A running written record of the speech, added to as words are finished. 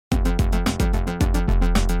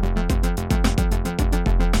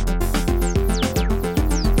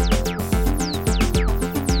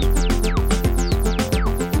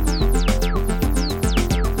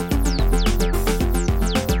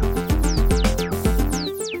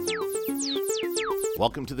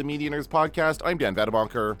Welcome to the Media Nerds Podcast. I'm Dan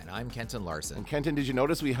Vadebonker. And I'm Kenton Larson. And Kenton, did you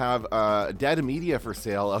notice we have Data Media for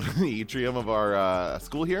sale out in the atrium of our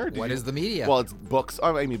school here? What is the media? Well, it's books.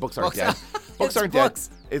 I mean, books aren't dead. Books aren't dead.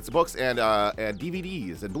 It's books and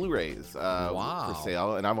DVDs and Blu-rays for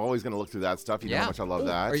sale. And I'm always going to look through that stuff. You know how much I love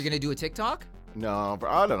that. Are you going to do a TikTok? No, but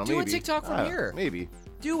I don't know. Do maybe. a TikTok from here. Maybe.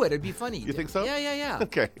 Do it. It'd be funny. You think so? Yeah.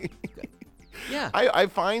 Okay. Yeah. I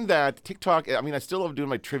find that TikTok, I mean, I still love doing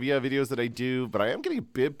my trivia videos that I do, but I am getting a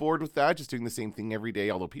bit bored with that, just doing the same thing every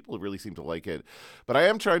day, although people really seem to like it. But I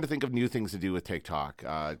am trying to think of new things to do with TikTok,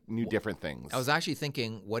 different things. I was actually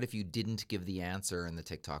thinking, what if you didn't give the answer in the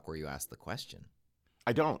TikTok where you asked the question?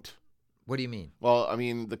 I don't. What do you mean? Well, I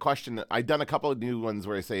mean, the question, I've done a couple of new ones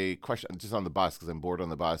where I say question just on the bus because I'm bored on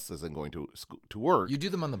the bus as I'm going to work. You do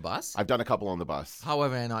them on the bus? I've done a couple on the bus. How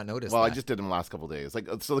have I not noticed Well, that? I just did them the last couple of days.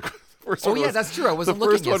 So the first one was, that's true. I wasn't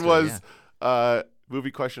looking The first one was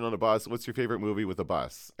movie question on a bus. What's your favorite movie with a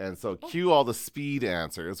bus? And so cue all the speed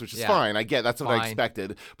answers, which is fine. I get that's what I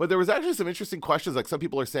expected. But there was actually some interesting questions. Like some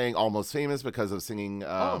people are saying Almost Famous because of singing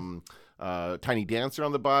Tiny Dancer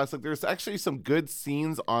on the bus. Like there's actually some good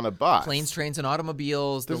scenes on a bus. Planes, Trains, and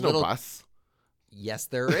Automobiles. There's no bus. Yes,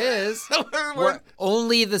 there is.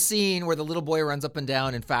 Only the scene where the little boy runs up and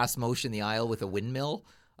down in fast motion the aisle with a windmill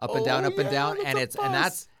up and down,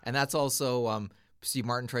 and that's also Steve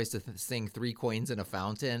Martin tries to sing Three Coins in a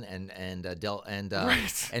Fountain, and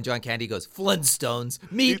John Candy goes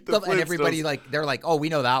Flintstones, meet the Flintstones. And everybody they're like, oh, we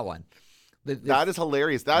know that one. That is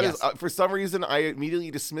hilarious. That is for some reason I immediately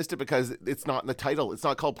dismissed it because it's not in the title. It's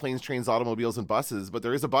not called Planes, Trains, Automobiles, and Buses, but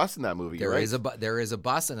there is a bus in that movie. There is a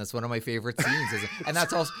bus, and it's one of my favorite scenes. And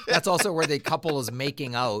that's also where the couple is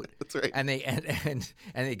making out. That's right. And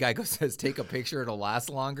the guy says, "Take a picture; it'll last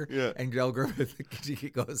longer." Yeah. And Joel Griffith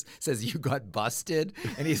says, "You got busted,"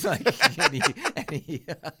 and he's like, and he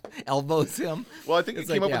elbows him. Well, I think you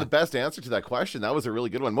came up with the best answer to that question. That was a really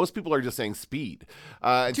good one. Most people are just saying speed.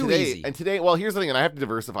 Easy. And today, well, here's the thing, and I have to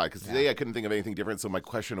diversify because today I couldn't think of anything different. So my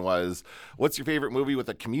question was, what's your favorite movie with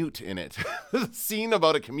a commute in it? Scene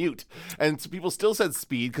about a commute. And so people still said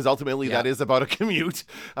Speed because ultimately that is about a commute.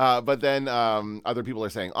 But then other people are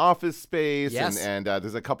saying Office Space. Yes. And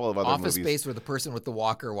there's a couple of other Office movies. Space where the person with the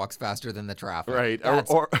walker walks faster than the traffic. Right.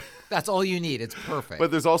 That's all you need. It's perfect.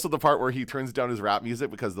 But there's also the part where he turns down his rap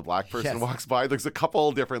music because the black person walks by. There's a couple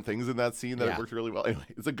different things in that scene that have worked really well. Anyway,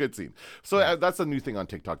 it's a good scene. So that's a new thing on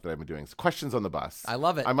TikTok that I've been doing. So questions on the bus. I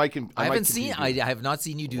love it. I have not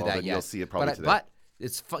seen you do that yet. You'll see it probably today. But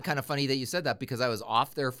it's kind of funny that you said that because I was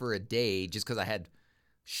off there for a day just because I had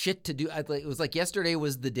shit to do. It was like yesterday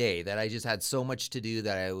was the day that I just had so much to do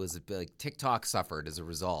that I was like TikTok suffered as a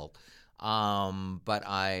result. But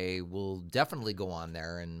I will definitely go on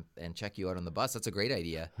there and check you out on the bus. That's a great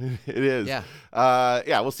idea. It is.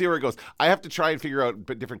 Yeah. We'll see where it goes. I have to try and figure out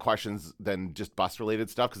different questions than just bus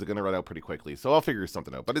related stuff because they're going to run out pretty quickly. So I'll figure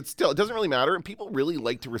something out. But it doesn't really matter. And people really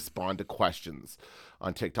like to respond to questions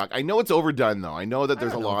on TikTok. I know it's overdone though. I know that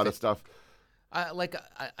there's a lot of stuff. I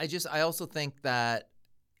also think that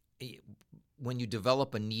when you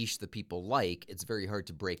develop a niche that people like, it's very hard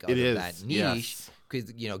to break out of that niche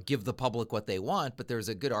because, give the public what they want. But there's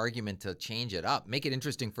a good argument to change it up, make it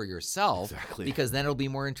interesting for yourself, because then it'll be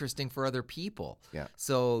more interesting for other people. Yeah.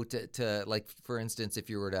 So to like, for instance,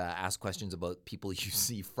 if you were to ask questions about people you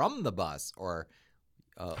see from the bus or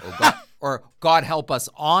God help us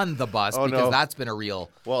on the bus, because that's been a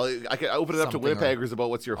real. Well, I can open it up to Winnipeggers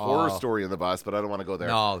about what's your horror story in the bus, but I don't want to go there.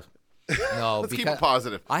 No, let's keep it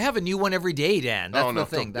positive. I have a new one every day, Dan. That's the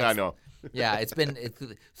thing. I know. Yeah,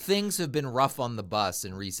 things have been rough on the bus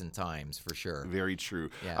in recent times, for sure. Very true.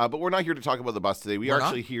 Yeah. But we're not here to talk about the bus today. We're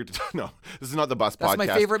actually here to no. This is not the bus podcast. That's my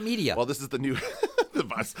favorite media. Well, this is the new the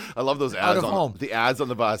bus. I love those ads out of home. The ads on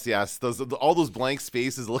the bus. Yes, all those blank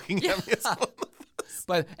spaces looking at me.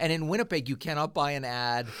 And in Winnipeg, you cannot buy an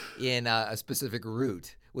ad in a specific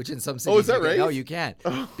route. Which in some cities, is that right? No, you can't,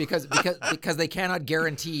 because they cannot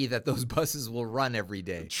guarantee that those buses will run every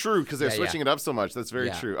day. True, because they're switching it up so much. That's very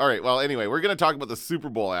true. All right. Well, anyway, we're going to talk about the Super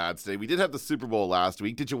Bowl ads today. We did have the Super Bowl last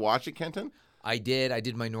week. Did you watch it, Kenton? I did. I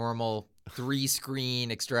did my normal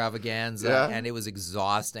 3-screen extravaganza, and it was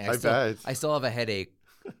exhausting. I still have a headache.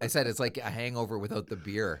 I said it's like a hangover without the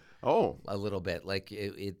beer. Oh, a little bit. Like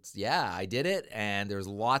I did it, and there's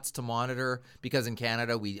lots to monitor because in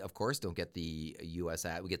Canada we of course don't get the US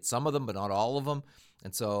ad. We get some of them, but not all of them.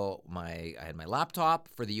 And so I had my laptop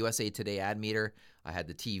for the USA Today ad meter. I had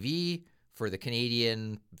the TV for the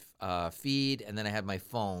Canadian feed, and then I had my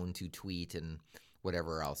phone to tweet and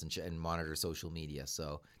whatever else, and monitor social media.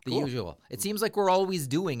 So the usual. It seems like we're always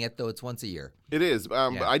doing it, though it's once a year. It is.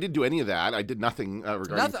 But I didn't do any of that. I did nothing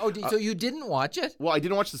regarding. Nothing. So you didn't watch it? Well, I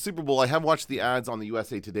didn't watch the Super Bowl. I have watched the ads on the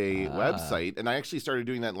USA Today website, and I actually started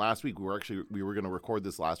doing that last week. We were going to record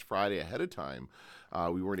this last Friday ahead of time.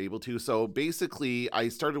 We weren't able to. So basically, I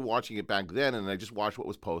started watching it back then, and I just watched what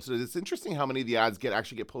was posted. It's interesting how many of the ads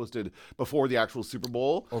actually get posted before the actual Super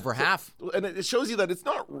Bowl. Over half. And it shows you that it's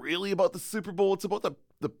not really about the Super Bowl. It's about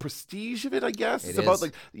the prestige of it, I guess. It's about,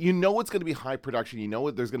 like, it's going to be high production.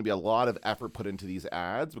 There's going to be a lot of effort put into these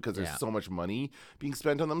ads because there's so much money being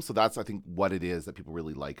spent on them. So that's, I think, what it is that people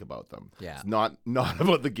really like about them. Yeah. It's not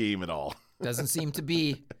about the game at all. Doesn't seem to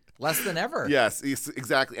be. Less than ever. Yes,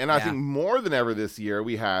 exactly. And I think more than ever this year,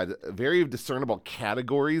 we had very discernible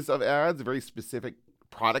categories of ads, very specific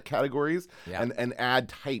product categories, and ad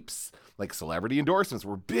types. Like celebrity endorsements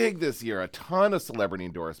were big this year, a ton of celebrity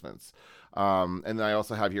endorsements. And then I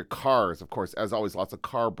also have here cars, of course, as always, lots of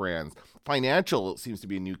car brands. Financial seems to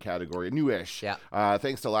be a new category, newish. Yeah.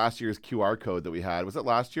 Thanks to last year's QR code that we had. Was it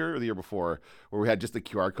last year or the year before, where we had just the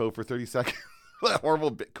QR code for 30 seconds? That horrible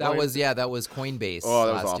Bitcoin. That was Coinbase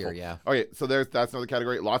last awful. year, yeah. Okay, so that's another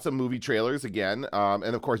category. Lots of movie trailers again.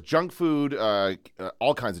 And of course, junk food,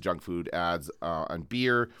 all kinds of junk food ads on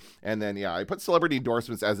beer. And then, I put celebrity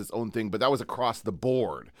endorsements as its own thing, but that was across the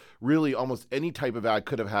board. Really, almost any type of ad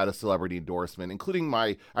could have had a celebrity endorsement, including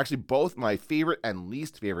both my favorite and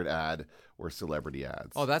least favorite ad were celebrity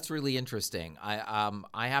ads. Oh, that's really interesting.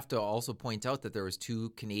 I have to also point out that there was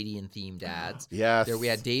 2 Canadian-themed ads. Yes. There we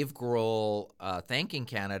had Dave Grohl thanking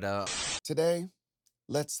Canada. Today,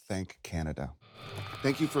 let's thank Canada.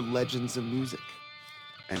 Thank you for legends of music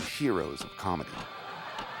and heroes of comedy.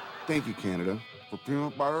 Thank you, Canada, for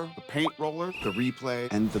peanut butter, the paint roller, the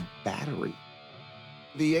replay, and the battery.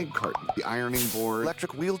 The egg carton, the ironing board,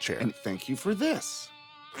 electric wheelchair, and thank you for this.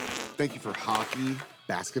 Thank you for hockey,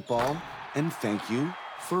 basketball, and thank you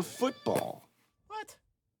for football. What?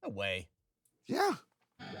 No way. Yeah,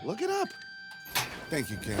 look it up. Thank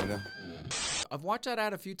you, Canada. I've watched that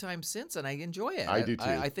ad a few times since, and I enjoy it. I do too.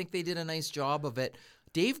 I think they did a nice job of it.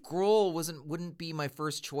 Dave Grohl wouldn't be my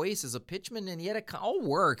first choice as a pitchman, and yet it all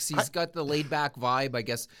works. He's got the laid-back vibe, I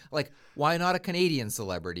guess. Like, why not a Canadian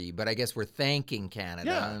celebrity? But I guess we're thanking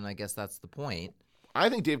Canada, and I guess that's the point. I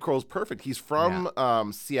think Dave Grohl's perfect. He's from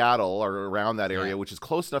Seattle or around that area, which is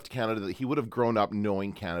close enough to Canada that he would have grown up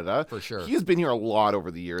knowing Canada. For sure. He's been here a lot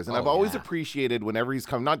over the years, and I've always appreciated whenever he's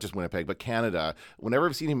come, not just Winnipeg, but Canada, whenever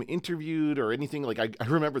I've seen him interviewed or anything. Like, I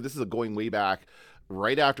remember this is going way back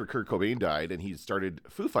right after Kurt Cobain died, and he started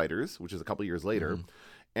Foo Fighters, which is a couple years later. Mm-hmm.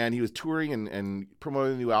 And he was touring and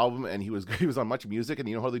promoting a new album, and he was on Much Music, and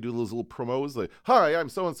you know how they do those little promos, like, "Hi, I'm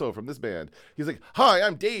so and so from this band." He's like, "Hi,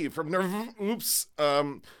 I'm Dave from Oops."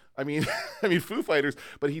 I mean, Foo Fighters,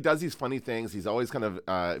 but he does these funny things. He's always kind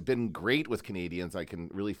of been great with Canadians. I can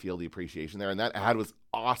really feel the appreciation there, and that ad was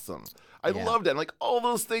awesome. I loved it. And like, all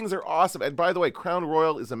those things are awesome. And by the way, Crown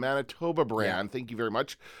Royal is a Manitoba brand. Yeah. Thank you very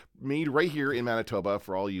much. Made right here in Manitoba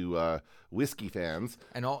for all you whiskey fans.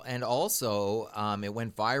 And also, it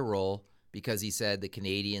went viral because he said the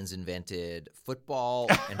Canadians invented football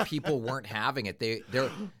and people weren't having it.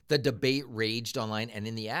 The debate raged online, and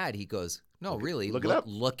in the ad he goes, "No, really, look it up.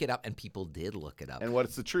 Look it up," and people did look it up. And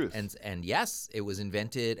what's the truth? And yes, it was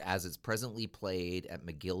invented as it's presently played at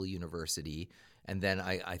McGill University. And then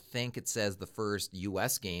I think it says the first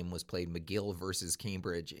U.S. game was played McGill versus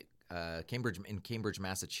Cambridge in Cambridge,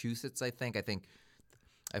 Massachusetts. I think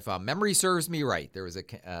if memory serves me right, there was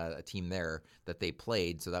a team there that they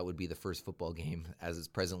played, so that would be the first football game as it's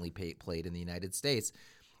presently played in the United States.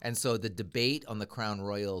 And so the debate on the Crown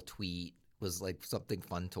Royal tweet was like something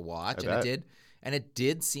fun to watch, and it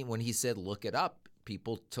did seem when he said look it up,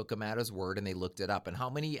 people took him at his word and they looked it up. And how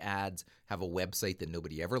many ads have a website that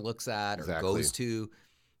nobody ever looks at or goes to?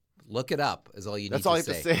 Look it up is all you need to say. That's all I have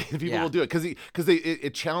to say. People will do it because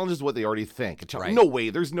it challenges what they already think. Right. No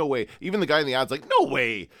way. There's no way. Even the guy in the ad's like, no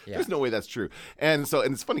way. Yeah. There's no way that's true. And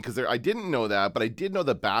it's funny because I didn't know that, but I did know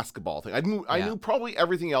the basketball thing. I knew probably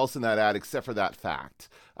everything else in that ad except for that fact.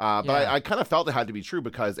 But I kind of felt it had to be true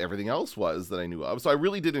because everything else was that I knew of. So I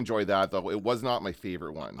really did enjoy that, though. It was not my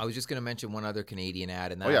favorite one. I was just going to mention one other Canadian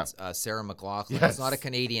ad, and that's Sarah McLachlan. Yes. It's not a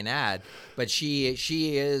Canadian ad, but she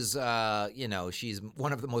is, she's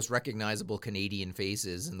one of the most recognizable Canadian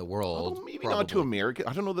faces in the world. Maybe probably. Not to American.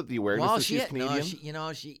 I don't know that the awareness that she's Canadian.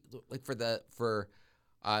 She like for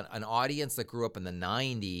an audience that grew up in the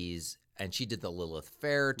 90s, and she did the Lilith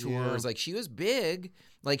Fair tours. Yeah. Like, she was big.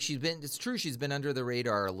 Like, it's true, she's been under the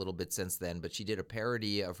radar a little bit since then, but she did a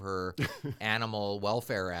parody of her animal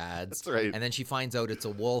welfare ads. That's right. And then she finds out it's a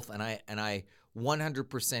wolf, and I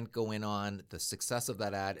 100% go in on the success of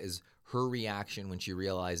that ad is her reaction when she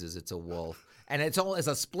realizes it's a wolf. And it's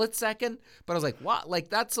a split second, but I was like, "What? Like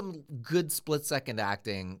that's some good split second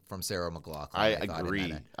acting from Sarah McLachlan." I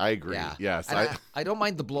agree. I agree. Yeah. Yes, I don't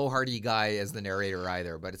mind the blowhardy guy as the narrator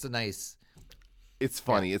either, but it's a nice. It's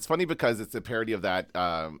funny. Yeah. It's funny because it's a parody of that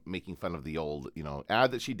making fun of the old,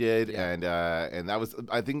 ad that she did, and that was,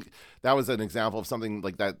 I think, that was an example of something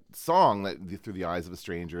like that song that Through the Eyes of a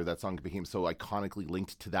Stranger. That song became so iconically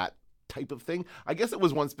linked to that type of thing. I guess it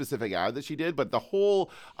was one specific ad that she did, but the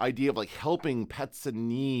whole idea of like helping pets in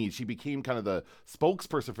need, she became kind of the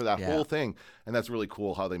spokesperson for that whole thing, and that's really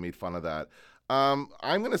cool how they made fun of that. I'm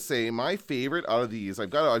gonna say my favorite out of these, I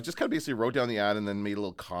just kind of basically wrote down the ad and then made a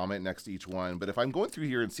little comment next to each one. But if I'm going through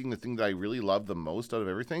here and seeing the thing that I really love the most out of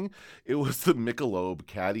everything, it was the Michelob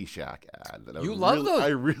Caddyshack ad. Love those? I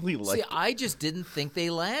really liked. See, I just didn't think they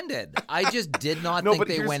landed. I just did not think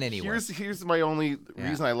they went anywhere. Here's my only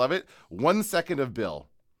reason I love it. 1 second of Bill.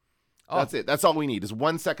 That's it. That's all we need is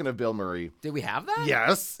 1 second of Bill Murray. Did we have that?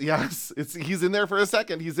 Yes. He's in there for a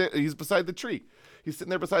second. He's beside the tree. He's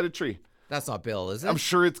sitting there beside a tree. That's not Bill, is it? I'm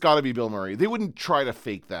sure it's got to be Bill Murray. They wouldn't try to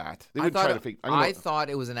fake that. I thought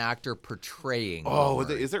it was an actor portraying. Oh,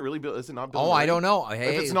 is it really Bill? Is it not Bill? Oh, Murray? I don't know.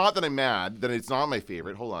 Hey, if it's not, then I'm mad. Then it's not my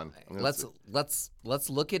favorite. Hold on. Let's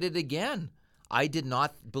look at it again. I did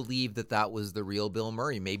not believe that was the real Bill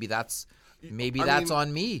Murray. Maybe that's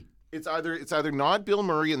on me. It's either not Bill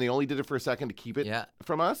Murray and they only did it for a second to keep it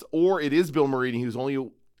from us, or it is Bill Murray and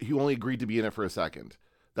he only agreed to be in it for a second.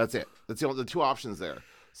 That's it. That's the two options there.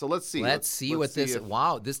 So let's see. Let's see what this.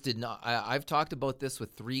 Wow, this did not. I've talked about this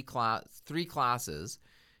with three classes,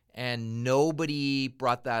 and nobody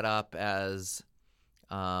brought that up as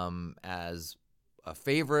a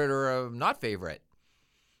favorite or a not favorite.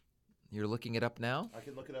 You're looking it up now? I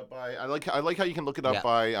can look it up by. I like how you can look it up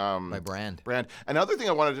by brand. Another thing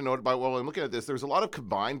I wanted to note about while I'm looking at this, there's a lot of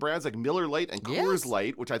combined brands like Miller Lite and Coors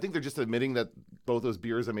Light, which I think they're just admitting that both those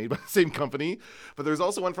beers are made by the same company. But there's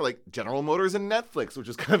also one for like General Motors and Netflix, which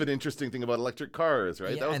is kind of an interesting thing about electric cars,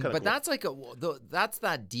 right? Yeah, that was kind of cool. That's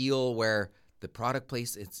that deal where the product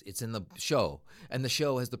place it's in the show, and the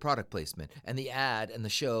show has the product placement, and the ad and the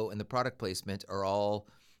show and the product placement are all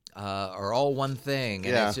one thing,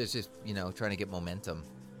 and it's just trying to get momentum.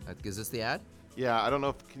 Is this the ad? Yeah, I don't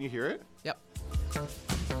know. Can you hear it? Yep.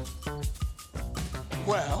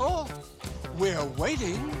 Well, we're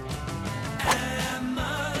waiting. Am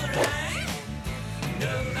I right?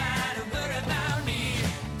 Nobody worry about me.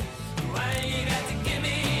 Why you got to give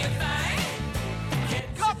me a fight?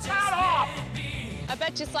 Cut that off! I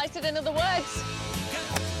bet you sliced it into the woods.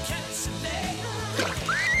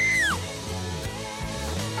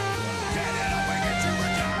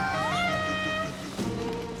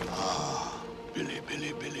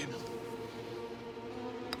 Billy.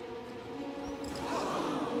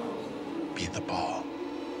 Be the ball.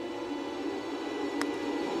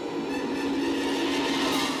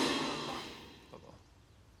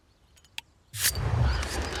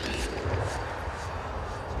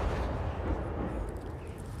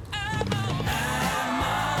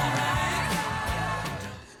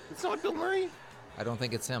 It's not Bill Murray? I don't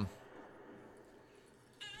think it's him.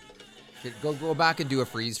 Go back and do a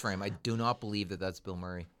freeze frame. I do not believe that's Bill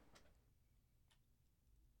Murray.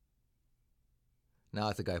 No,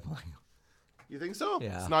 it's a guy playing. You think so?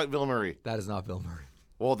 Yeah. It's not Bill Murray. That is not Bill Murray.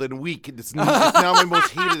 Well, then weak. It's now my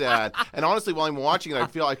most hated ad. And honestly, while I'm watching it, I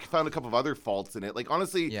feel I found a couple of other faults in it. Like,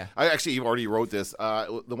 honestly, I actually already wrote this.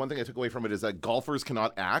 The one thing I took away from it is that golfers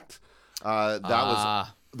cannot act.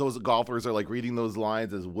 Those golfers are like reading those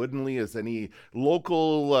lines as woodenly as any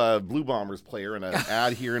local Blue Bombers player in an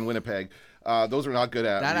ad here in Winnipeg. Those are not good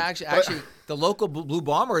at that. Actually, the local Blue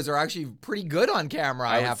Bombers are actually pretty good on camera.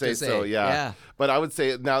 I have to say. So, yeah. But I would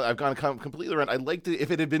say now I've gone completely around. I'd like to,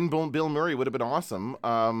 if it had been Bill Murray, it would have been awesome.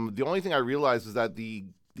 The only thing I realized was that the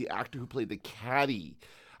actor who played the caddy,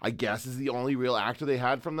 I guess, is the only real actor they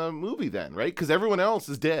had from the movie then, right? Because everyone else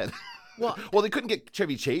is dead. Well, they couldn't get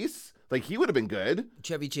Chevy Chase. Like, he would have been good.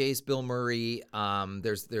 Chevy Chase, Bill Murray.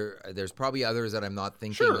 There's probably others that I'm not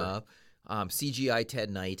thinking of. CGI Ted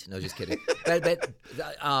Knight. No, just kidding. but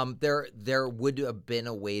there would have been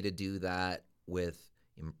a way to do that with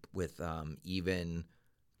even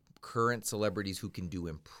current celebrities who can do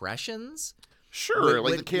impressions. Sure,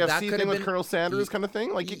 like the KFC thing with Colonel Sanders kind of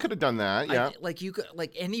thing. Like, you could have done that, yeah.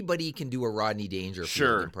 Anybody can do a Rodney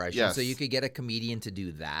Dangerfield impression. Yes. So you could get a comedian to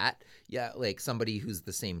do that. Yeah, like somebody who's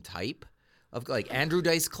the same type of, like Andrew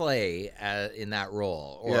Dice Clay in that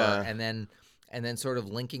role, and then sort of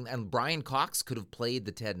linking. And Brian Cox could have played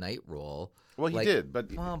the Ted Knight role. Well, he did,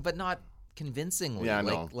 but not convincingly. Yeah,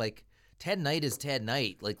 no. Like Ted Knight is Ted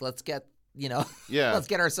Knight. Like, let's get, Yeah. let's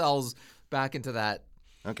get ourselves back into that.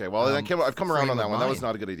 Okay, well, I've come around on that one. That was mind.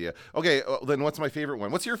 not a good idea. Okay, then what's my favorite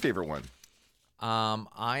one? What's your favorite one?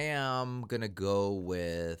 I am gonna go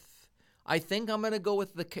with. I think I'm gonna go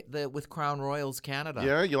with with Crown Royals Canada.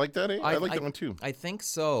 Yeah, you like that? Eh? I like that one too. I think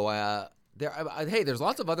so. There's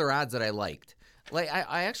lots of other ads that I liked. Like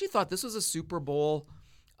I actually thought this was a Super Bowl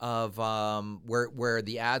of where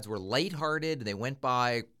the ads were lighthearted. They went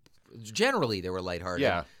by. Generally, they were lighthearted.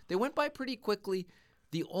 Yeah. They went by pretty quickly.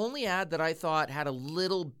 The only ad that I thought had a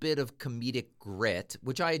little bit of comedic grit,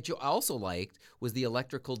 which I also liked, was the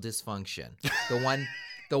electrical dysfunction.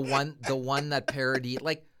 The one that parodied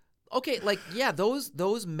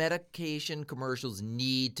those medication commercials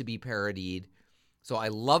need to be parodied. So I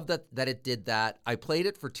love that it did that. I played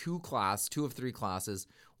it for 2 of 3 classes.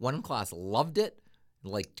 One class loved it,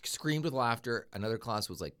 like screamed with laughter. Another class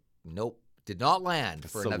was like, nope. Did not land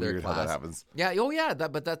for so another weird class. how that happens. Yeah. Oh, yeah.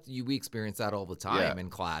 We experience that all the time in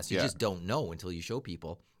class. You just don't know until you show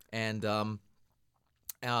people. And so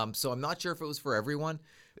I'm not sure if it was for everyone,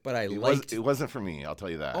 but It wasn't for me. I'll tell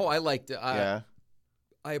you that. Oh, I liked it. Yeah.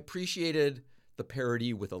 I appreciated the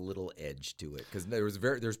parody with a little edge to it because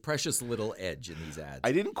there's precious little edge in these ads.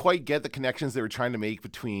 I didn't quite get the connections they were trying to make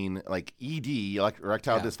between like ED,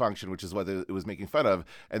 erectile dysfunction, which is what it was making fun of,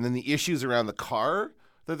 and then the issues around the car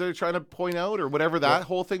that they're trying to point out, or whatever that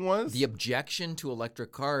whole thing was. The objection to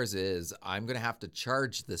electric cars is I'm going to have to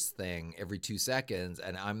charge this thing every 2 seconds,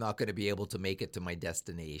 and I'm not going to be able to make it to my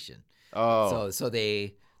destination. Oh, so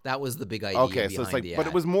that was the big idea. okay. So it's like, the but ad.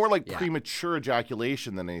 it was more like premature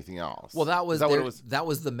ejaculation than anything else. Well, that was what it was. That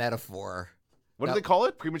was the metaphor. What do they call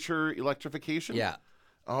it? Premature electrification. Yeah.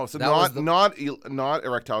 Oh, so That not was not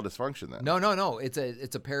erectile dysfunction then. No. It's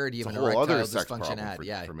a parody of It's an a whole erectile other sex dysfunction problem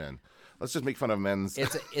ad. for men. Let's just make fun of men's.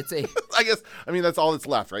 It's a. I guess. I mean, that's all that's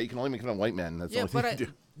left, right? You can only make fun of white men. That's the only thing you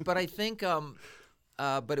do. But I think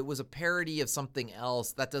but it was a parody of something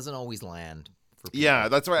else that doesn't always land for people. Yeah,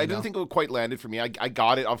 that's right. I didn't think it quite landed for me. I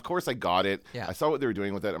got it. Of course, I got it. Yeah. I saw what they were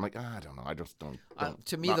doing with it. I'm like, I don't know. I just don't.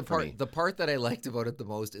 To me, not for me. the part that I liked about it the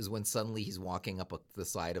most is when suddenly he's walking up the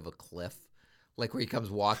side of a cliff. Like where he comes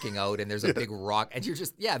walking out and there's a big rock and you're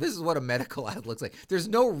just, this is what a medical ad looks like. There's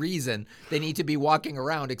no reason they need to be walking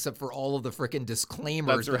around except for all of the freaking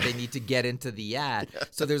disclaimers that they need to get into the ad.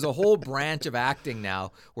 So there's a whole branch of acting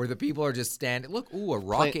now where the people are just standing, look, a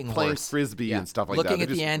rocking playing horse. frisbee and stuff like Looking that.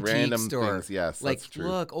 at the antique random store. Things. Yes, like, that's true.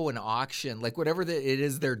 look, an auction. Like whatever it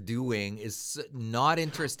is they're doing is not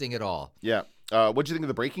interesting at all. Yeah. What'd you think of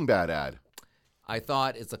the Breaking Bad ad? I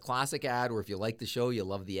thought it's a classic ad where if you like the show, you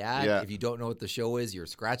love the ad. Yeah. If you don't know what the show is, you're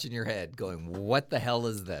scratching your head going, what the hell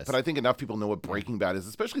is this? But I think enough people know what Breaking Bad is,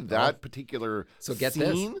 especially that particular So get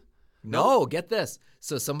scene. this. No, get this.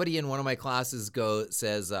 So somebody in one of my classes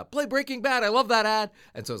says, play Breaking Bad. I love that ad.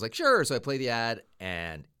 And so I was like, sure. So I play the ad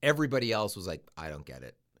and everybody else was like, I don't get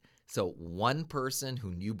it. So one person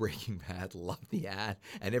who knew Breaking Bad loved the ad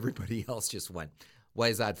and everybody else just went, why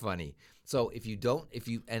is that funny? So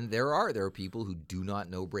there are people who do not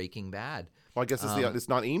know Breaking Bad. Well, I guess it's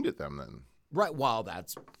not aimed at them then. Right. Well,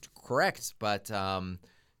 that's correct. But, it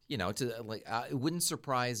wouldn't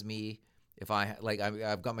surprise me if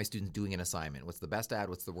I've got my students doing an assignment. What's the best ad?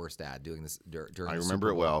 What's the worst ad? Doing this during I the remember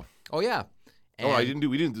Super it Bowl. well. Oh, yeah. We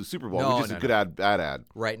didn't do Super Bowl. No, We just did good ad, bad ad.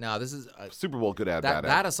 Right now, this is Super Bowl, good ad, that bad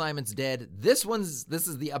ad. that assignment's dead. This is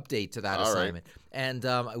the update to that All right. assignment, and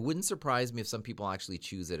it wouldn't surprise me if some people actually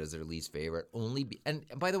choose it as their least favorite. And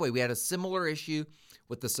by the way, we had a similar issue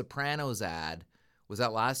with the Sopranos ad. Was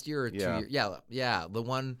that last year or 2 years? Yeah. The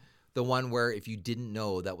one where if you didn't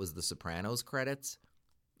know that was the Sopranos credits,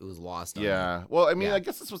 it was lost on you. Well, I mean, Yeah. I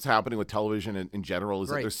guess that's what's happening with television in general is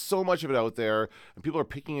that Right. there's so much of it out there and people are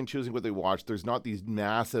picking and choosing what they watch. There's not these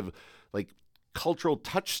massive, like, cultural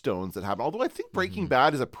touchstones that happen. Although I think Breaking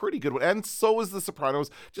Bad is a pretty good one. And so is The Sopranos,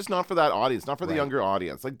 just not for that audience, not for the younger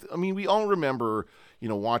audience. Like, I mean, we all remember,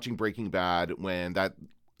 watching Breaking Bad when that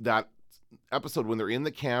episode when they're in the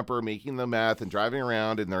camper making the meth and driving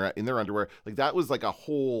around in their underwear. Like, that was like a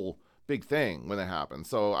whole big thing when it happened.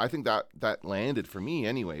 So I think that landed for me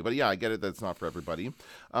anyway. But yeah, I get it. That's not for everybody.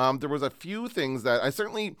 There was a few things that I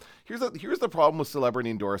certainly, here's the problem with celebrity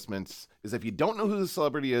endorsements is if you don't know who the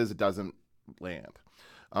celebrity is, it doesn't land.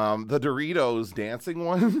 The Doritos dancing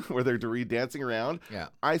one where they're dancing around. Yeah.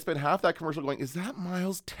 I spent half that commercial going, is that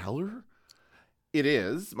Miles Teller? It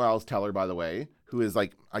is Miles Teller, by the way, who is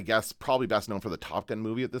like, I guess, probably best known for the Top Gun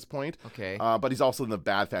movie at this point. Okay. But he's also in the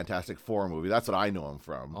Bad Fantastic Four movie. That's what I know him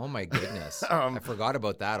from. Oh my goodness. I forgot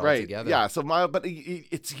about that Right. altogether. Yeah. So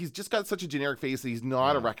he's just got such a generic face that he's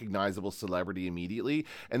not a recognizable celebrity immediately.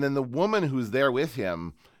 And then the woman who's there with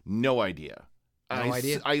him, no idea. No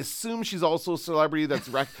idea? I assume she's also a celebrity that's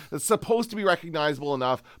supposed to be recognizable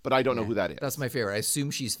enough, but I don't know who that is. That's my favorite. I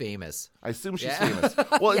assume she's famous. I assume she's famous.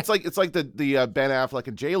 Well, it's like the Ben Affleck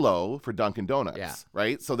and J-Lo for Dunkin' Donuts, Yeah.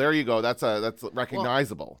 right? So there you go. That's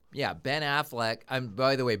recognizable. Yeah, Ben Affleck.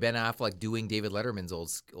 By the way, Ben Affleck doing David Letterman's old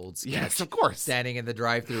sketch. Yes, of course. Standing in the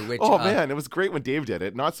drive-through. Which, Oh man, it was great when Dave did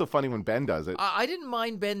it. Not so funny when Ben does it. I didn't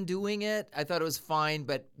mind Ben doing it. I thought it was fine,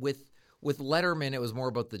 but with Letterman, it was more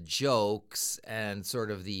about the jokes and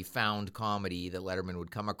sort of the found comedy that Letterman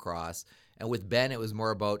would come across. And with Ben, it was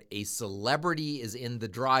more about a celebrity is in the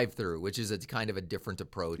drive-through, which is a kind of a different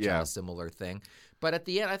approach and a similar thing. But at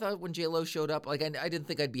the end, I thought when J-Lo showed up, like I didn't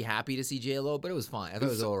think I'd be happy to see J-Lo, but it was fine. I thought it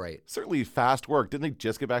was all right. Certainly fast work. Didn't they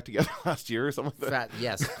just get back together last year or something like that?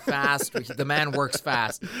 Yes, fast. The man works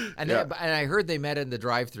fast. And I heard they met in the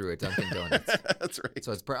drive-thru at Dunkin' Donuts. That's right.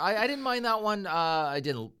 So I didn't mind that one. I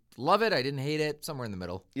didn't love it. I didn't hate it. Somewhere in the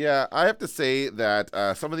middle. Yeah, I have to say that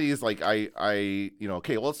some of these, like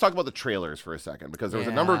okay, well, let's talk about the trailers for a second, because there was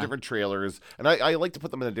a number of different trailers, and I like to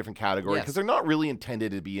put them in a different category because they're not really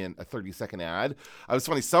intended to be in a 30-second ad. I was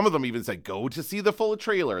funny. Some of them even said, go to see the full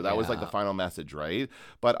trailer. That was like the final message, right?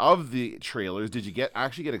 But of the trailers, did you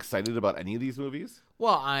actually get excited about any of these movies?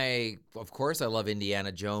 Well, of course, I love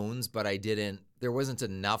Indiana Jones, but there wasn't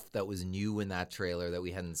enough that was new in that trailer that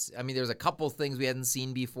we hadn't. I mean, there's a couple things we hadn't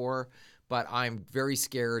seen before, but I'm very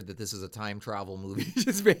scared that this is a time travel movie.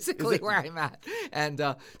 Is basically where I'm at,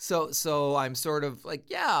 and so I'm sort of like,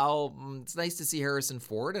 it's nice to see Harrison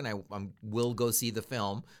Ford, and I will go see the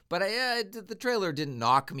film, but the trailer didn't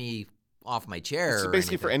knock me off my chair. So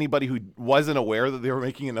basically, for anybody who wasn't aware that they were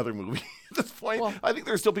making another movie at this point, well, I think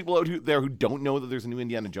there's still people out there who don't know that there's a new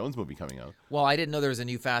Indiana Jones movie coming out. Well, I didn't know there was a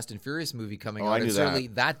new Fast and Furious movie coming out. I knew certainly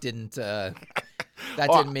that didn't.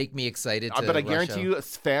 That didn't make me excited. But I guarantee you,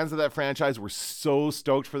 fans of that franchise were so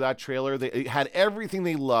stoked for that trailer. It had everything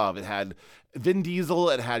they love. It had Vin Diesel,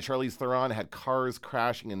 it had Charlize Theron, it had cars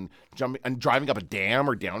crashing and jumping and driving up a dam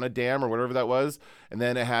or down a dam or whatever that was. And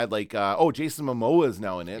then it had Jason Momoa is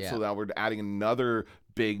now in it. So now we're adding another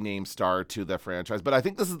big name star to the franchise. But I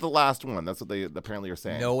think this is the last one. That's what they apparently are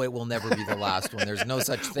saying. No, it will never be the last one. There's no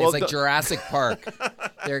such thing. It's like Jurassic Park.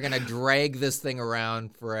 They're going to drag this thing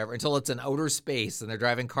around forever until it's in outer space, and they're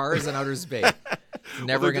driving cars in outer space. It's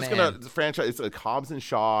never going to end. Franchise. It's like Hobbs and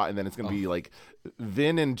Shaw, and then it's going to be like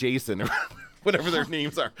Vin and Jason, or whatever their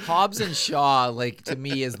names are. Hobbs and Shaw, like, to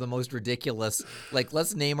me, is the most ridiculous. Like,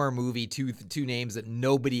 let's name our movie two names that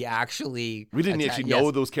nobody actually. We didn't actually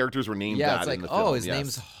know those characters were named that in the film. His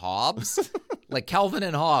name's Hobbs? Like Calvin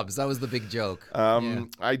and Hobbes. That was the big joke.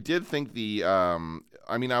 I did think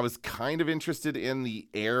I was kind of interested in the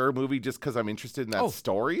Air movie just because I'm interested in that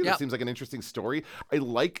story. It seems like an interesting story. I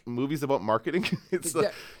like movies about marketing.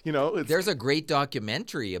 There's a great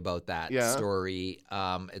documentary about that story.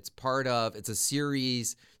 It's a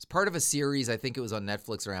series. It's part of a series. I think it was on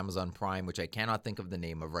Netflix or Amazon Prime, which I cannot think of the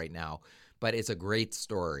name of right now. But it's a great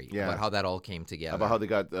story about how that all came together. About how they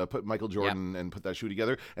got put Michael Jordan and put that shoe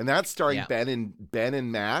together. And that's starring Ben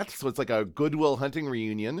and Matt. So it's like a Goodwill Hunting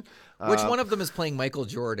reunion. Which one of them is playing Michael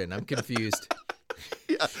Jordan? I'm confused.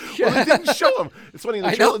 Well, they didn't show him. It's funny.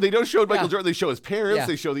 They don't show Michael Jordan. They show his parents. Yeah.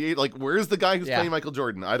 They show where's the guy who's playing Michael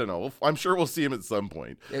Jordan? I don't know. I'm sure we'll see him at some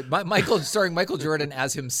point. Starring Michael Jordan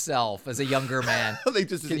as himself, as a younger man.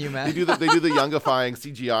 Can you imagine? They do the youngifying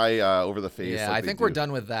CGI over the face. Yeah, I think we're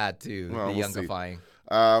done with that too. The youngifying.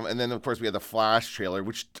 And then of course we had the Flash trailer,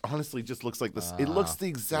 which honestly just looks like this. It looks the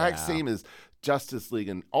exact same as Justice League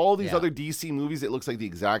and all these other DC movies. It looks like the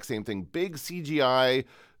exact same thing. Big CGI.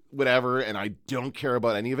 Whatever, and I don't care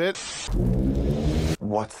about any of it.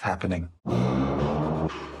 What's happening?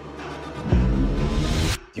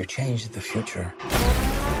 You changed the future.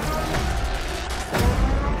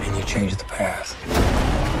 And you changed the past.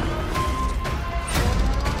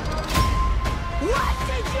 What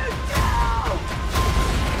did you do?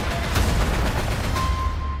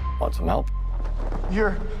 Want some help?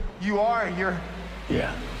 You're...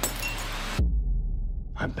 Yeah.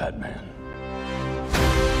 I'm Batman.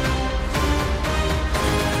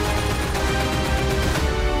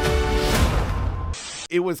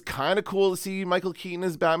 It was kind of cool to see Michael Keaton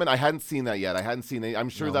as Batman. I hadn't seen that yet. I'm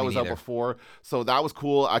sure that was out before. So that was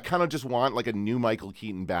cool. I kind of just want like a new Michael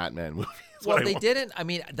Keaton Batman movie. Well, they didn't. I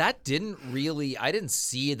mean, that didn't really. I didn't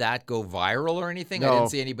see that go viral or anything. I No. didn't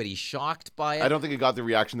see anybody shocked by it. I don't think it got the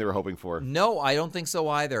reaction they were hoping for. No, I don't think so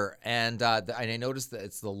either. And and I noticed that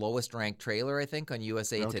it's the lowest ranked trailer, I think, on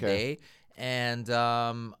USA Today. And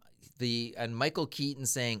and Michael Keaton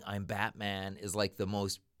saying "I'm Batman" is like the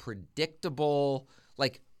most predictable.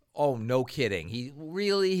 Like, oh, no kidding.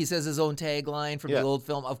 He says his own tagline from the old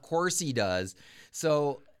film. Of course he does.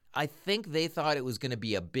 So I think they thought it was going to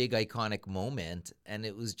be a big iconic moment, and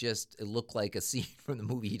it looked like a scene from the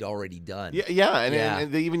movie he'd already done.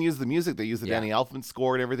 And they even use the music. They use the Danny Elfman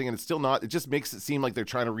score and everything, and it's still not. It just makes it seem like they're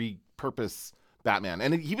trying to repurpose Batman,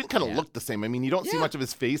 and he even kind of looked the same. I mean, you don't see much of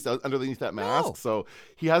his face underneath that mask, so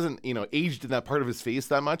he hasn't, aged in that part of his face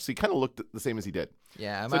that much. So he kind of looked the same as he did.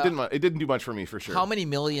 Yeah, so it didn't do much for me for sure. How many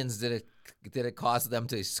millions did it cost them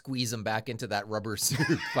to squeeze him back into that rubber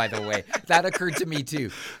suit? By the way, that occurred to me too.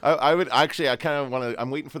 I would actually. I kind of want to. I'm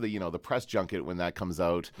waiting for the press junket when that comes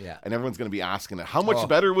out. Yeah. And everyone's going to be asking it. How much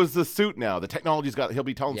better was the suit now? The technology's got. He'll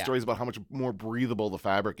be telling stories about how much more breathable the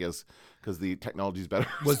fabric is because the technology's better.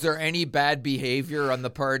 Was there any bad behavior on the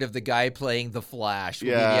part of the guy playing the Flash?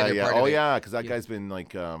 Because that guy's been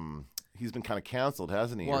like he's been kind of canceled,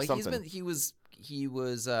 hasn't he? Well, or something. he was.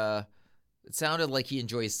 It sounded like he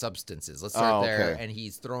enjoys substances. Let's start there. And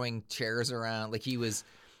he's throwing chairs around. Like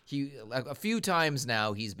a few times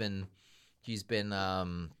now he's been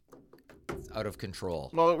out of control.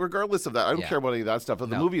 Well, regardless of that, I don't care about any of that stuff. The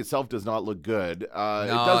movie itself does not look good. It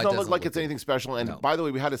does not look like it's anything special. And by the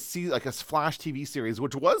way, we had a Flash TV series,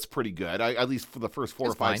 which was pretty good, at least for the first 4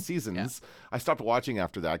 or 5 seasons. I stopped watching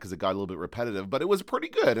after that because it got a little bit repetitive, but it was pretty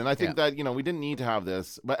good. And I think that, we didn't need to have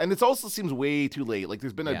this. And it also seems way too late. Like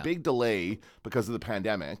there's been a big delay because of the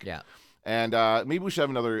pandemic. Yeah. And maybe we should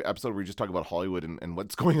have another episode where we just talk about Hollywood and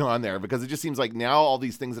what's going on there, because it just seems like now all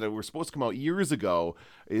these things that were supposed to come out years ago,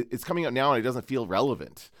 it's coming out now and it doesn't feel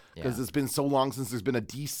relevant because it's been so long since there's been a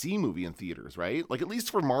DC movie in theaters, right? Like at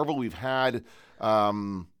least for Marvel, we've had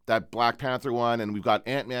that Black Panther one and we've got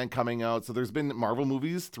Ant-Man coming out. So there's been Marvel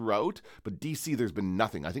movies throughout, but DC, there's been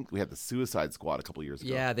nothing. I think we had the Suicide Squad a couple of years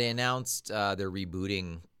ago. Yeah, they announced they're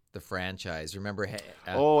rebooting the franchise. Remember?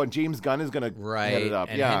 And James Gunn is going to head it up.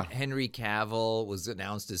 And Henry Cavill was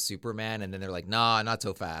announced as Superman, and then they're like, nah, not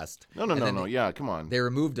so fast. No. Yeah, come on. They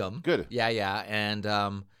removed him. Good. Yeah.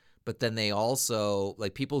 And but then they also,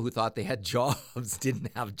 like, people who thought they had jobs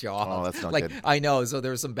didn't have jobs. Oh, that's not like, good. I know. So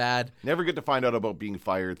there was some bad. Never get to find out about being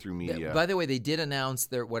fired through media. By the way, they did announce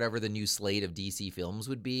whatever the new slate of DC films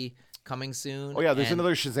would be coming soon. Oh yeah, there's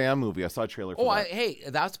another Shazam movie. I saw a trailer for that. Hey,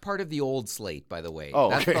 that's part of the old slate, by the way.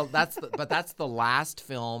 Oh, that's okay. That's the last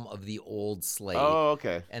film of the old slate. Oh,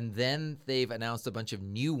 okay. And then they've announced a bunch of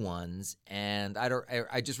new ones, and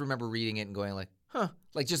I just remember reading it and going like, huh,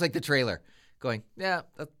 like just like the trailer, going, yeah,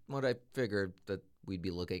 that's what I figured that we'd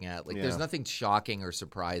be looking at. Like, there's nothing shocking or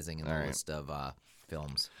surprising in the list of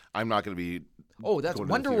films. I'm not going to be. Oh, that's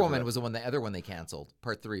Wonder Woman was the other one they canceled.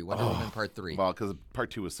 Part 3. Wonder Woman Part 3. Well, because Part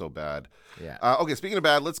 2 was so bad. Yeah. Okay, speaking of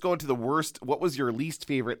bad, let's go into the worst. What was your least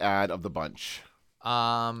favorite ad of the bunch?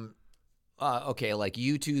 Okay, like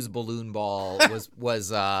U2's Balloon Ball was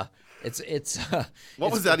it's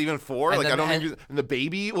what was that even for? Like, I don't even. And the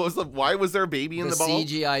baby, why was there a baby in the ball? The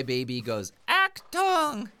CGI baby goes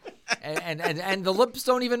Achtung, and the lips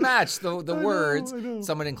don't even match the words. I know.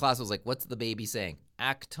 Someone in class was like, "What's the baby saying?"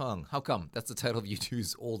 Achtung. How come? That's the title of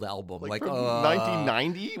U2's old album. Like from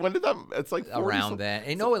 1990? When did that? It's like around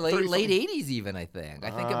then. No, late 80s even. I think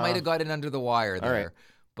it might have gotten under the wire there. All right.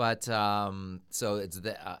 But so it's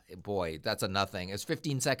boy, that's a nothing. It's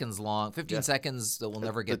 15 seconds long. 15 seconds that we'll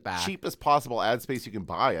never get back. Cheapest possible ad space you can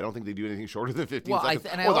buy. I don't think they do anything shorter than 15 seconds.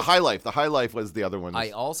 The High Life. The High Life was the other one. I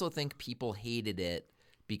also think people hated it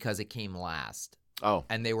because it came last. Oh.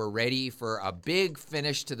 And they were ready for a big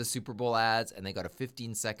finish to the Super Bowl ads, and they got a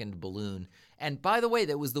 15-second balloon. And by the way,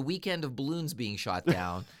 that was the weekend of balloons being shot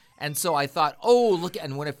down. And so I thought, oh, look.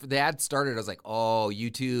 And when the ad started, I was like, oh,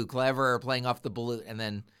 U2, clever, playing off the balloon. And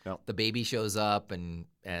then the baby shows up, and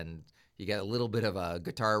you get a little bit of a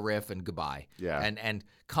guitar riff, and goodbye. Yeah. And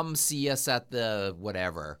come see us at the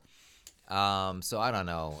whatever. So I don't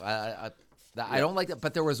know. I don't like that.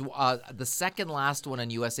 But there was the second last one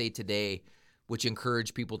on USA Today, which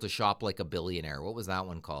encouraged people to shop like a billionaire. What was that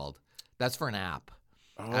one called? That's for an app.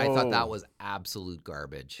 Oh. I thought that was absolute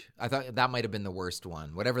garbage. I thought that might have been the worst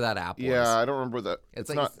one, whatever that app was. Yeah, I don't remember that. It's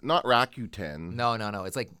like, not Rakuten. No.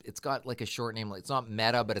 It's got like a short name. It's not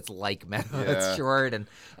Meta, but it's like Meta. Yeah. It's short, and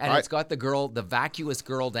it's got the vacuous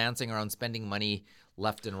girl dancing around, spending money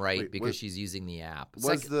left and right because she's using the app.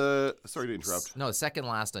 Sorry to interrupt. No, second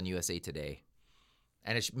last on USA Today.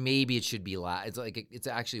 And maybe it should be it's like it's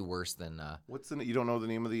actually worse than. What's in it? You don't know the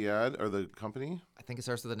name of the ad or the company? I think it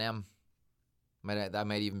starts with an M. I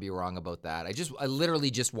might even be wrong about that. I literally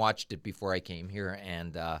just watched it before I came here,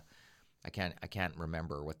 and I can't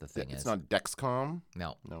remember what the thing is. It's not Dexcom.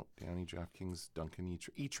 No. Danny, DraftKings, Duncan,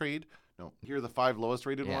 E-Trade. No. Here are the 5 lowest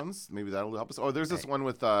rated ones. Maybe that'll help us. Oh, there's this one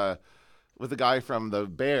with the guy from the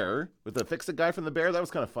Bear, with the Fix-It guy from the Bear. That was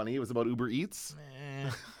kind of funny. It was about Uber Eats.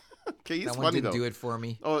 Okay, he's that funny one didn't though. do it for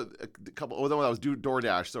me. Oh, a couple. Oh, that was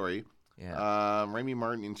DoorDash. Sorry. Yeah. Remy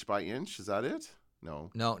Martin, Inch by Inch. Is that it?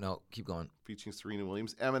 No. No. Keep going. Featuring Serena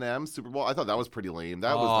Williams. Eminem, Super Bowl. I thought that was pretty lame.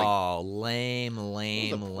 That was like. Lame. What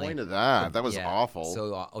was the point of that? That was awful.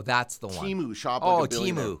 So, that's the one. Timu, shop like a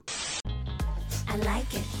billionaire. Timu. I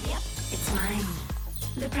like it. Yep, it's mine.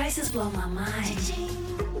 The prices blow my mind.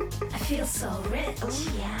 I feel so rich.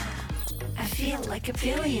 Oh yeah. I feel like a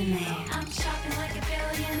billionaire. I'm shopping like a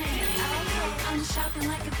billionaire. I'm shopping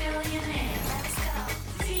like a billionaire. Let's go.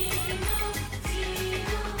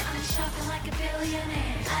 I'm shopping like a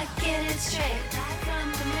billionaire. I get it straight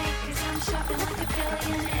from the makers. I'm shopping like a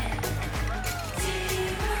billionaire.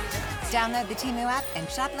 Download the Timu app and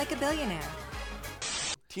shop like a billionaire.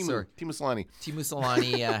 Timu Solani. Timu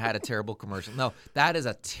Solani had a terrible commercial. No, that is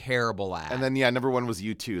a terrible ad. And then, number 1 was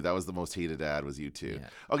U2. That was the most hated ad, was U2. Yeah.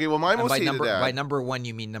 Okay, well, my most hated ad. By number 1,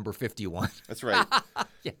 you mean number 51. That's right.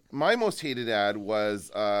 Yeah. My most hated ad was,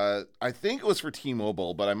 I think it was for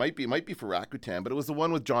T-Mobile, but it might be for Rakuten, but it was the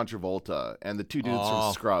one with John Travolta and the 2 dudes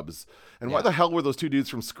from Scrubs. And why the hell were those 2 dudes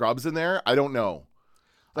from Scrubs in there? I don't know.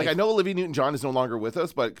 I know Olivia Newton-John is no longer with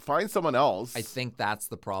us, but find someone else. I think that's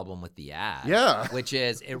the problem with the ad. Yeah. Which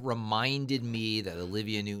is, it reminded me that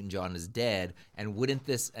Olivia Newton-John is dead, and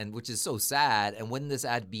which is so sad, and wouldn't this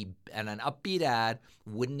ad be, and an upbeat ad,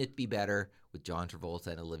 wouldn't it be better with John Travolta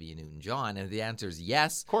and Olivia Newton-John? And the answer is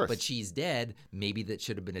yes, of course. But she's dead. Maybe that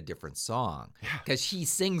should have been a different song. Because he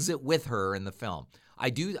sings it with her in the film.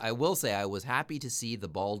 I will say I was happy to see the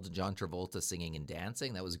bald John Travolta singing and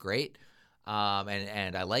dancing. That was great.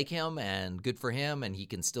 And I like him, and good for him, and he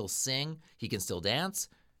can still sing, he can still dance,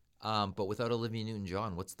 but without Olivia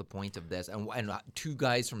Newton-John, what's the point of this? And 2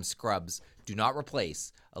 guys from Scrubs do not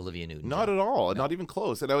replace Olivia Newton-John. Not at all, not even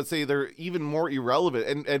close. And I would say they're even more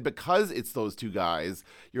irrelevant. And because it's those 2 guys,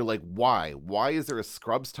 you're like, why? Why is there a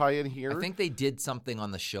Scrubs tie-in here? I think they did something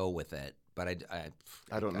on the show with it. But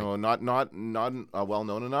I don't know, not well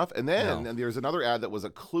known enough. And then and there's another ad that was a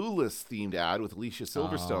Clueless themed ad with Alicia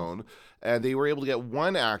Silverstone, and they were able to get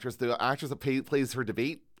one actress, the actress that plays her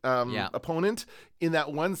debate opponent, in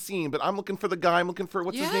that one scene. But I'm looking for the guy. I'm looking for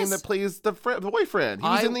what's his name that plays the boyfriend. He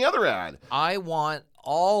was in the other ad. I want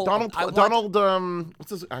all Donald. What's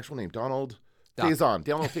his actual name? Donald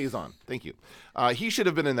Faison. Thank you. He should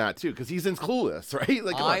have been in that too because he's in Clueless, right?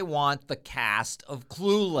 Like, I want the cast of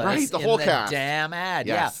Clueless, right? The whole cast. Damn ad.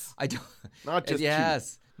 Yes. Yeah, I don't. Not just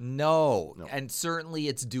yes. No. And certainly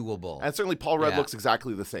it's doable. And certainly Paul Rudd looks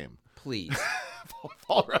exactly the same. Please.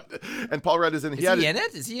 Paul Rudd is in. Is he in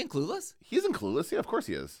it? Is he in Clueless? He's in Clueless. Yeah, of course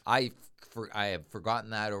he is. I have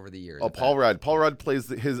forgotten that over the years. Oh, Paul Rudd. Paul Rudd plays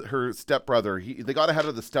her stepbrother. They got ahead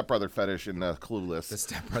of the stepbrother fetish in Clueless. The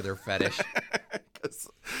stepbrother fetish.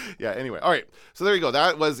 Yeah, anyway. All right. So there you go.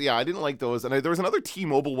 That was, I didn't like those. And there was another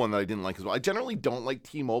T-Mobile one that I didn't like as well. I generally don't like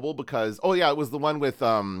T-Mobile because, it was the one with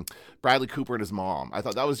Bradley Cooper and his mom. I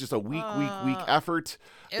thought that was just a weak effort.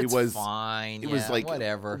 It was fine. It was like,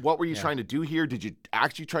 whatever. What were you trying to do here? Did you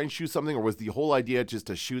actually try and shoot something, or was the whole idea just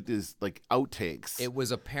to shoot these like outtakes? It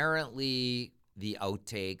was apparently the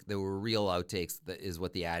outtake. There were real outtakes. That is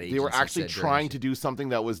what the ad agency They were actually said trying to do something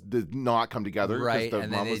that did not come together. Right,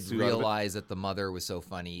 and then they realized that the mother was so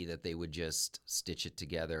funny that they would just stitch it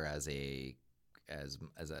together as a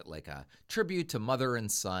tribute to mother and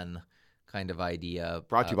son kind of idea.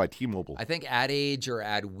 Brought to you by T-Mobile. I think Ad Age or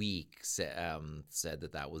Ad Week said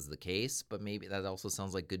that was the case, but maybe that also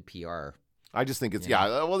sounds like good PR. I just think it's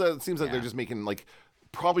well, it seems like they're just making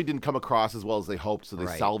probably didn't come across as well as they hoped, so they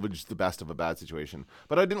salvaged the best of a bad situation.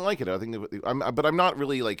 But I didn't like it. I think, but I'm not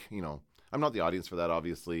really I'm not the audience for that.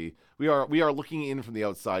 Obviously, we are looking in from the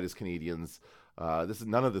outside as Canadians.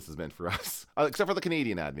 None of this is meant for us, except for the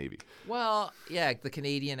Canadian ad, maybe. Well, yeah, the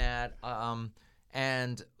Canadian ad,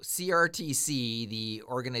 and CRTC, the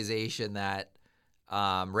organization that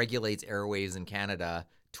regulates airwaves in Canada,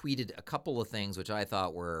 tweeted a couple of things which I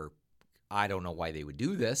thought were, I don't know why they would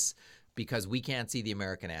do this, because we can't see the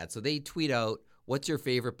American ad. So they tweet out, what's your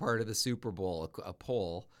favorite part of the Super Bowl, a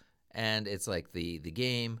poll, and it's like the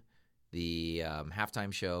game, the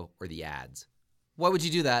halftime show, or the ads. Why would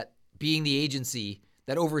you do that, being the agency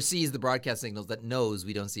that oversees the broadcast signals that knows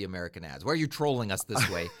we don't see American ads? Why are you trolling us this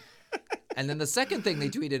way? And then the second thing they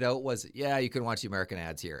tweeted out was, yeah, you can watch the American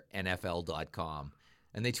ads here, NFL.com.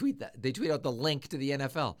 And they tweet out the link to the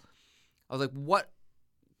NFL. I was like, what?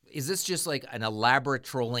 Is this just like an elaborate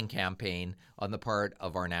trolling campaign on the part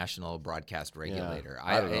of our national broadcast regulator?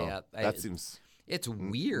 Yeah, I don't know. That seems... It's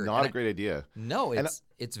weird. Not a great idea. No,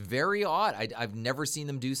 it's very odd. I've never seen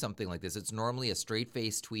them do something like this. It's normally a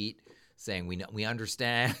straight-faced tweet saying, we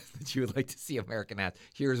understand that you would like to see American ads.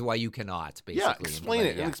 Here's why you cannot, basically. Yeah, explain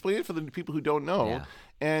it. And explain it for the people who don't know. Yeah.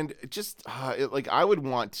 And just, I would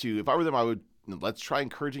want to, if I were them, I would, let's try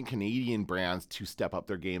encouraging Canadian brands to step up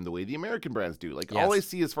their game the way the American brands do. Like, all I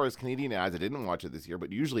see as far as Canadian ads, I didn't watch it this year,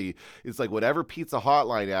 but usually it's like whatever Pizza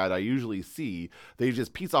Hotline ad I usually see,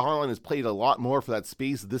 Pizza Hotline has played a lot more for that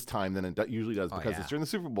space this time than it usually does because it's during the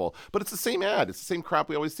Super Bowl. But it's the same ad. It's the same crap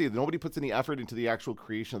we always see. Nobody puts any effort into the actual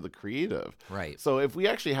creation of the creative. Right. So if we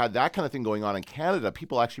actually had that kind of thing going on in Canada,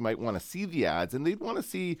 people actually might want to see the ads, and they'd want to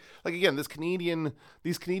see, like, again, these Canadian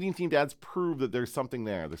themed ads prove that there's something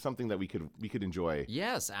there. There's something that we could enjoy.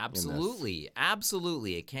 Yes, absolutely.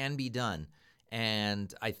 Absolutely. It can be done.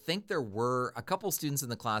 And I think there were a couple students in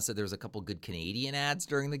the class that there was a couple good Canadian ads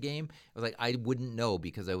during the game. I was like, I wouldn't know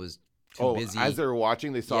because I was too busy. As they were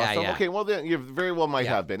watching, they saw some? Yeah. Okay, well, then you very well might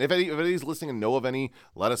have been. If anybody's listening and know of any,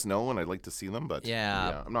 let us know, and I'd like to see them. But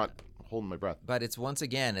I'm not holding my breath. But it's, once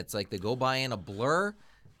again, it's like they go by in a blur.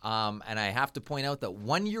 And I have to point out that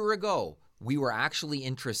 1 year ago, we were actually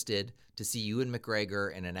interested to see Ewan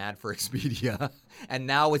McGregor in an ad for Expedia, and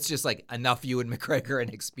now it's just like enough Ewan McGregor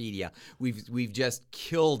and Expedia. We've just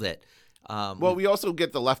killed it. Well, we also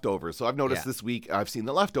get the leftovers. So I've noticed this week I've seen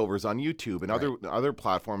the leftovers on YouTube and other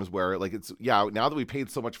platforms where, like, it's now that we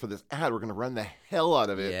paid so much for this ad, we're going to run the hell out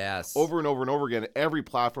of it over and over and over again, every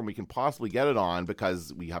platform we can possibly get it on,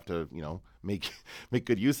 because we have to, make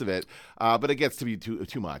good use of it. But it gets to be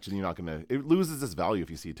too much, and you're not going to. It loses its value if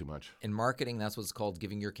you see it too much. In marketing, that's what's called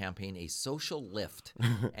giving your campaign a social lift,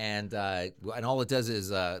 and all it does is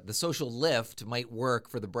the social lift might work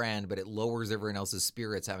for the brand, but it lowers everyone else's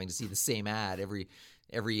spirits having to see the same ad every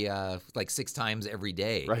like 6 times every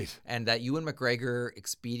day. Right. And that Ewan McGregor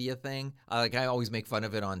Expedia thing, I always make fun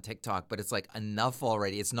of it on TikTok, but it's like, enough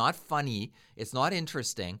already. It's not funny. It's not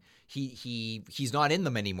interesting. He's not in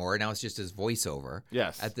them anymore. Now it's just his voiceover.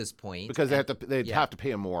 Yes. At this point. Because they have to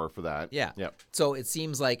pay him more for that. Yeah. Yep. So it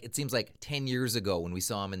seems like 10 years ago when we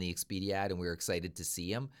saw him in the Expedia ad and we were excited to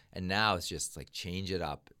see him, and now it's just like, change it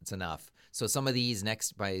up. It's enough. So some of these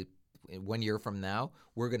by 1 year from now,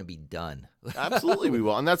 we're going to be done. Absolutely, we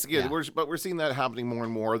will, and that's good. But we're seeing that happening more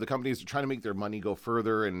and more. The companies are trying to make their money go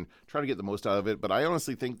further and try to get the most out of it. But I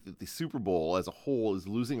honestly think that the Super Bowl as a whole is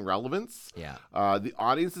losing relevance. Yeah, the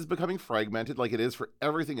audience is becoming fragmented, like it is for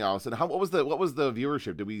everything else. And what was the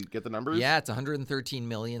viewership? Did we get the numbers? Yeah, it's 113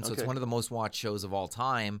 million. So it's one of the most watched shows of all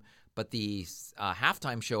time. But the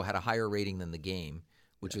halftime show had a higher rating than the game,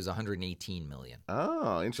 which was 118 million.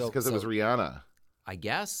 Oh, interesting, because it was Rihanna, I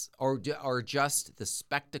guess, or just the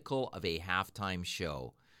spectacle of a halftime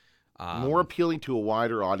show. More appealing to a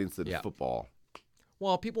wider audience than football.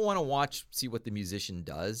 Well, people want to see what the musician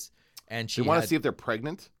does, and they want to see if they're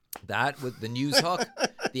pregnant. That with the news hook,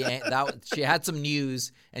 she had some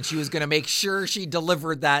news, and she was going to make sure she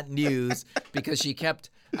delivered that news because she kept.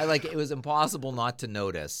 It was impossible not to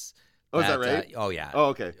notice. Oh, is that right? Oh yeah. Oh,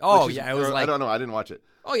 okay. Oh yeah. It was like, I don't know. I didn't watch it.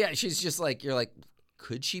 Oh yeah. She's just like, you're like,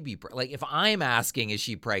 could she be if I'm asking, is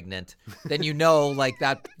she pregnant? Then like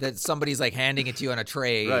that somebody's like handing it to you on a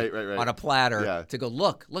tray, right. on a platter to go,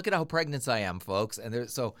 look at how pregnant I am, folks. And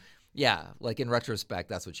like in retrospect,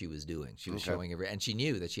 that's what she was doing. She was showing and she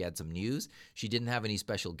knew that she had some news. She didn't have any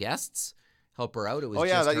special guests help her out. It was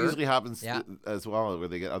that her. usually happens as well, where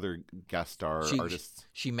they get other guest star artists.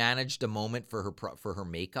 She managed a moment for her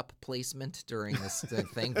makeup placement during this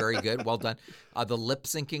thing. Very good, well done. The lip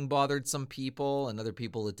syncing bothered some people, and other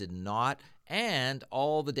people it did not. And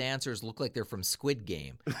all the dancers look like they're from Squid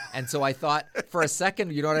Game. And so I thought for a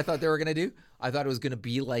second, you know what I thought they were going to do? I thought it was going to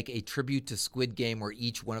be like a tribute to Squid Game, where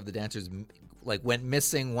each one of the dancers went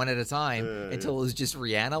missing one at a time until it was just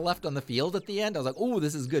Rihanna left on the field at the end. I was like, oh,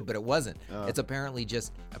 this is good, but it wasn't. It's apparently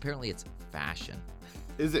it's fashion.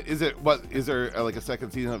 Is there like a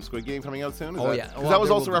second season of Squid Game coming out soon? Because that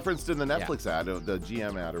was also referenced in the Netflix ad, the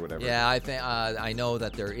GM ad or whatever. Yeah, I think I know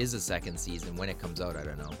that there is a second season. When it comes out, I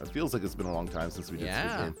don't know. It feels like it's been a long time since we did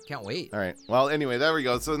Squid Game. Can't wait. All right. Well, anyway, there we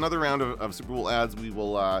go. So another round of Super Bowl ads. We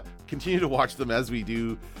will continue to watch them as we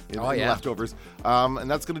do in the leftovers.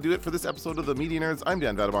 And that's going to do it for this episode of the Media Nerds. I'm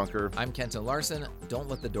Dan Vadabonker. I'm Kenton Larson. Don't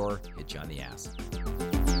let the door hit you on the ass.